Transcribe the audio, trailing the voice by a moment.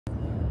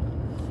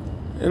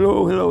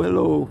Hello, hello,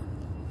 hello.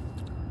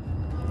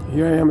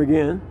 Here I am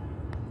again.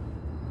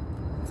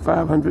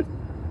 500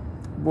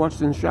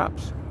 Boston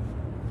Shops.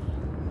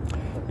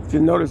 If you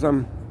notice,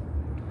 I'm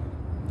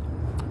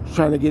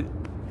trying to get,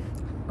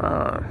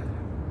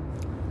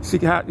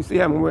 you see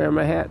how I'm wearing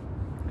my hat?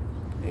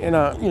 And,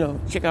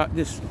 check out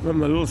this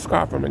from a little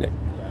scarf on my neck.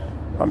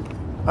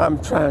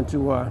 I'm trying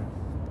to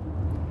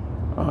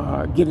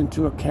get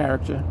into a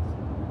character.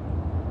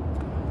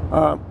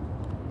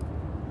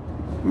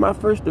 My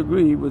first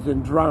degree was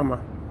in drama,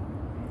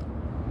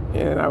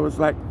 and I was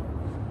like,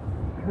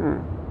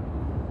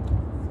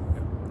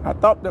 I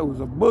thought that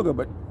was a booger,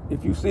 but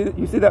if you see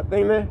that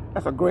thing there,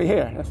 that's a gray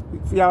hair.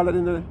 See all that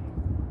in there?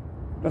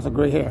 That's a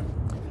gray hair.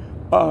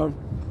 I've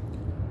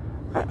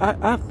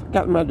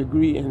got my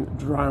degree in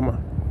drama,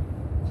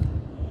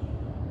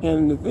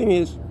 and the thing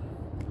is,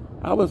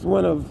 I was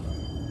one of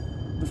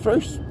the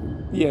first,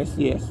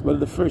 one of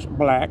the first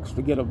blacks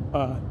to get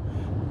a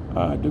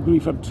degree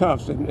from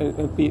Tufts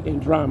in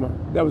drama.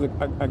 There was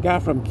a guy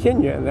from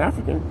Kenya, an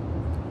African.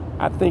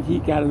 I think he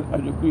got a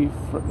degree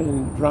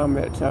in drama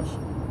at Tufts.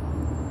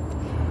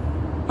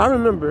 I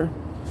remember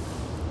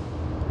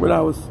when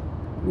I was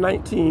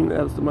 19,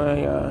 that was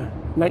my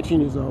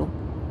 19 years old,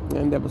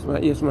 and that was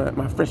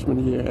my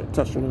freshman year at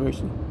Tufts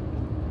University.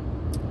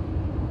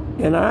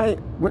 And I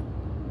went,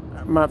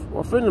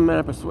 a friend of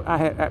mine, I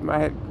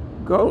had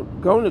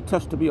gone to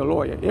Tufts to be a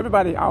lawyer.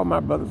 Everybody, all my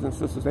brothers and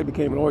sisters, they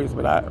became lawyers,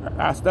 but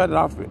I started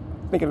off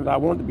thinking that I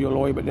wanted to be a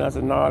lawyer, but then I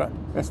said, no,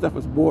 that stuff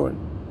was boring.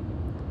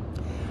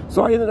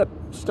 So I ended up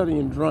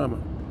studying drama.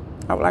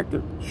 I would like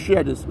to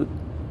share this with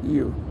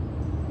you.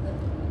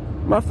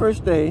 My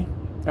first day,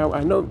 I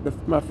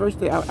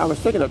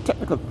was taking a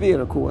technical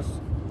theater course,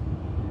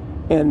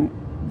 and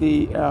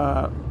the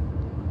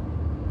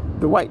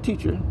white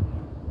teacher,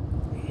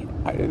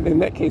 in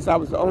that case, I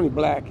was the only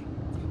black.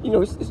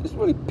 It's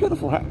really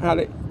pitiful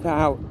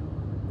how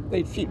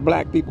they treat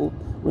black people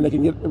when they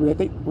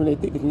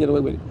think they can get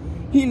away with it.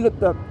 He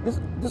looked up. This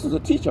was a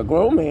teacher, a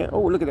grown man.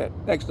 Oh, look at that.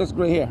 That's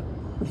gray hair.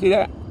 You see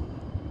that?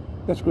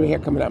 That's gray hair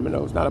coming out my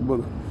nose, not a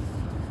booger.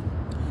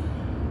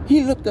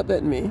 He looked up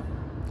at me.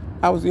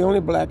 I was the only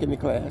black in the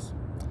class,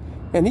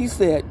 and he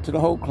said to the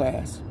whole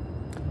class,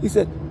 he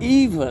said,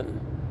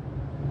 even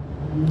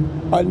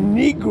a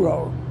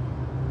Negro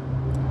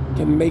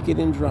can make it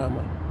in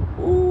drama.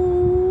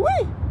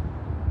 Ooh-wee.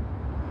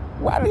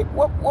 What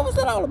was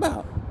that all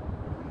about?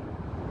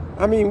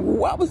 I mean,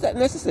 why was that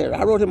necessary?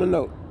 I wrote him a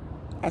note.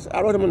 I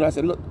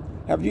said, look,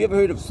 have you ever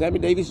heard of Sammy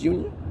Davis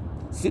Jr.,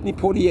 Sidney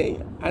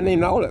Poitier? I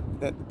named all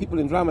the people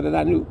in drama that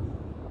I knew.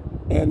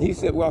 And he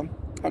said, well,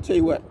 I'll tell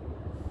you what,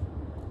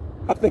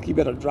 I think you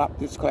better drop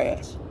this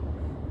class.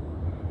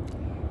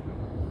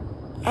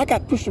 I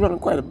got pushed around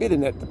quite a bit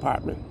in that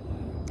department.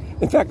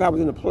 In fact, I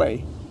was in a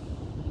play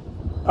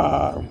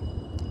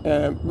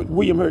with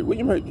William Hurt.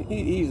 William Hurt,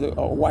 he's a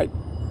white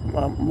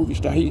movie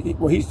star. He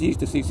used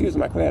to see. He was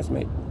my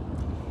classmate.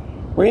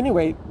 Well,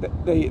 anyway,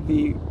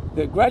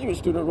 the graduate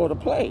student wrote a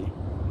play,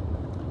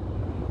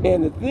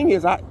 and the thing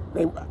is, I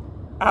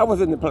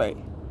was in the play,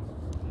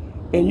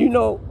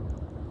 and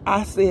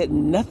I said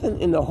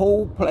nothing in the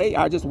whole play.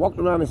 I just walked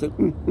around and said,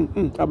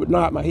 I would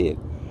nod my head,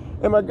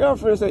 and my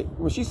girlfriend said,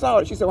 when she saw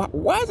it, she said,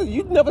 "Why is it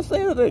you never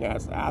say anything?" I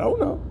said, "I don't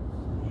know.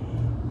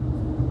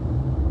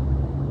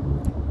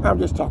 I'm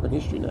just talking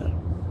history now."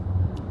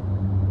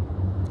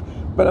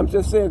 But I'm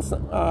just saying,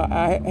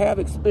 I have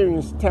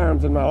experienced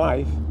times in my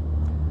life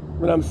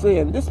when I'm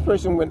saying this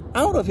person went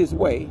out of his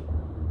way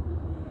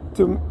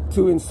to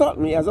insult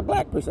me as a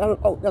black person.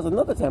 There's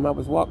another time I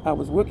was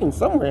working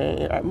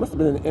somewhere. I must have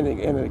been in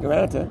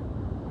Atlanta,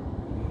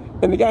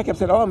 and the guy kept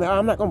saying, "Oh man,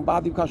 I'm not going to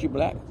bother you because you're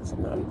black." I said,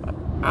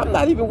 I'm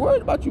not even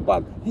worried about you,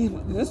 Bob.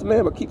 This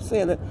man would keep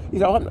saying that. He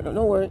said, "Oh,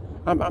 don't worry,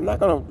 I'm not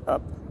going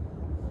to."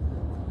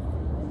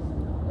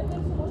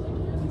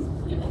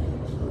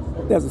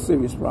 There's a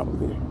serious problem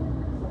here.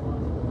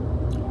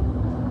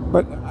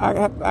 But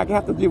I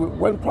have to deal with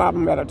one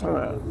problem at a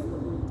time.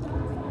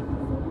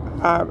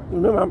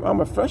 Remember, I'm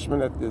a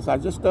freshman at this. I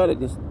just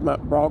started my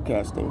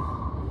broadcasting.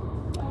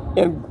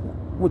 And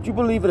would you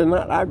believe it or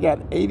not, I got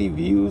 80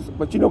 views.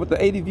 But you know what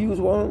the 80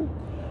 views were?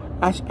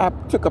 I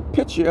took a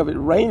picture of it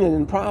raining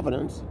in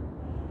Providence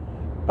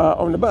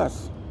on the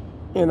bus.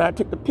 And I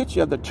took the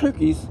picture of the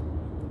turkeys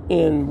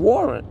in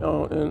Warren,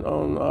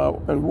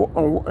 in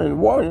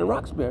Warren and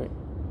Roxbury.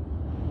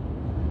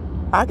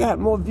 I got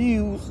more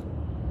views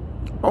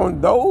on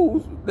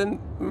those than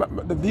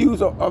the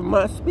views of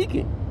my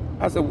speaking.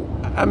 I said,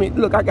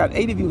 look, I got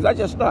 80 views. I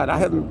just started. I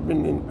haven't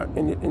been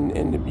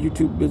in the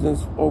YouTube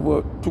business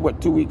over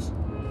 2 weeks.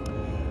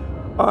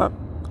 I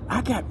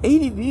got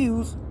 80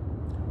 views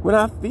when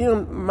I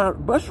filmed my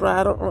bus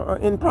ride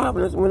in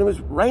Providence when it was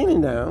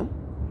raining down,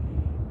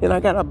 and I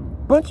got a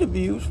bunch of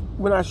views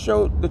when I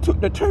showed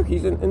the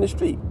turkeys in the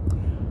street.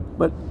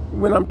 But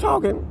when I'm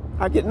talking,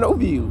 I get no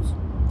views.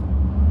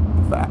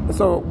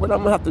 So what I'm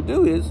gonna have to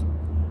do is,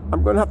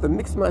 I'm going to have to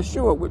mix my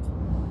show with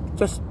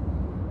just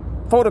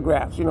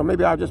photographs.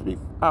 Maybe I'll do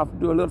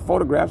a little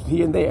photographs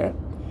here and there,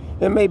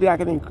 and maybe I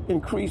can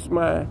increase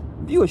my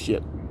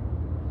viewership.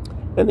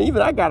 And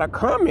even I got a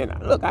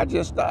comment. Look, I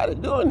just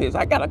started doing this.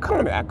 I got a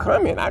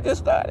comment. I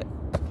just started.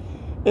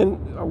 And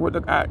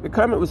the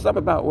comment was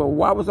something about, well,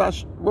 what was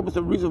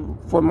the reason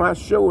for my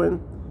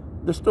showing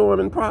the storm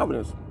in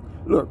Providence?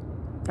 Look,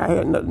 I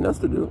had nothing else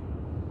to do.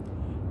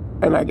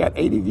 And I got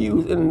 80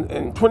 views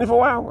in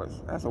 24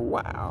 hours. I said,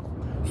 wow.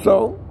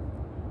 So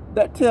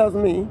that tells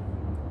me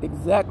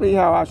exactly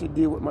how I should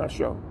deal with my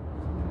show.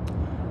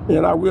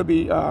 And I will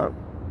be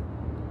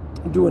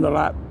doing a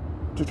lot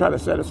to try to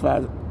satisfy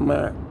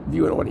my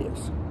viewing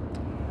audience.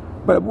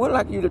 But I would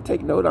like you to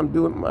take note. I'm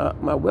doing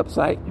my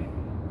website,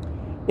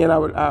 and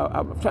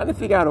I'm trying to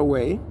figure out a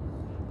way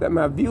that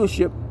my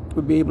viewership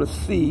would be able to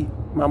see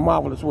my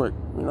marvelous work.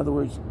 In other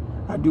words,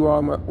 I do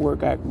all my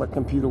work, my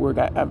computer work.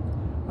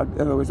 In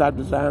other words, I've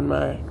designed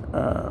my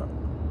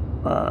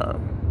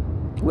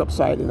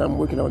website, and I'm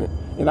working on it.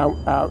 And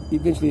I'll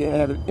eventually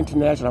have it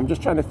international. I'm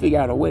just trying to figure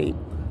out a way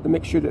to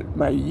make sure that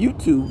my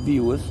YouTube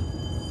viewers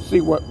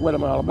see what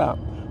I'm all about.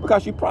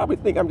 Because you probably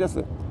think I'm just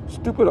a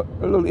stupid, a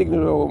little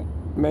ignorant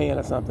old man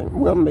or something.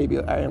 Well, maybe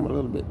I am a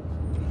little bit.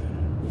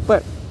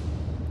 But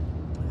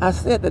I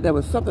said that there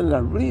was something that I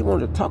really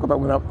wanted to talk about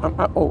when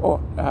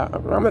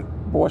I'm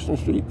at Boston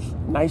Street,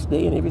 nice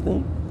day and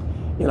everything,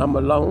 and I'm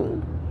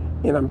alone.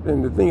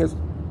 And the thing is,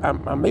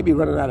 I may be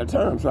running out of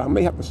time, so I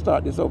may have to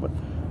start this over.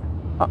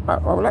 I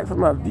would like for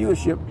my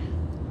viewership,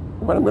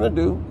 what I'm going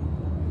to do,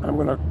 I'm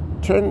going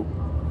to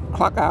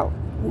clock out,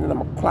 and then I'm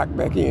going to clock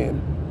back in.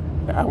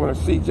 I want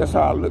to see just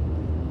how I look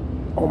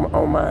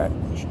on my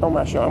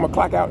show. I'm going to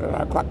clock out, and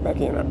I'll clock back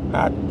in.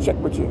 I'll check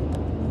with you.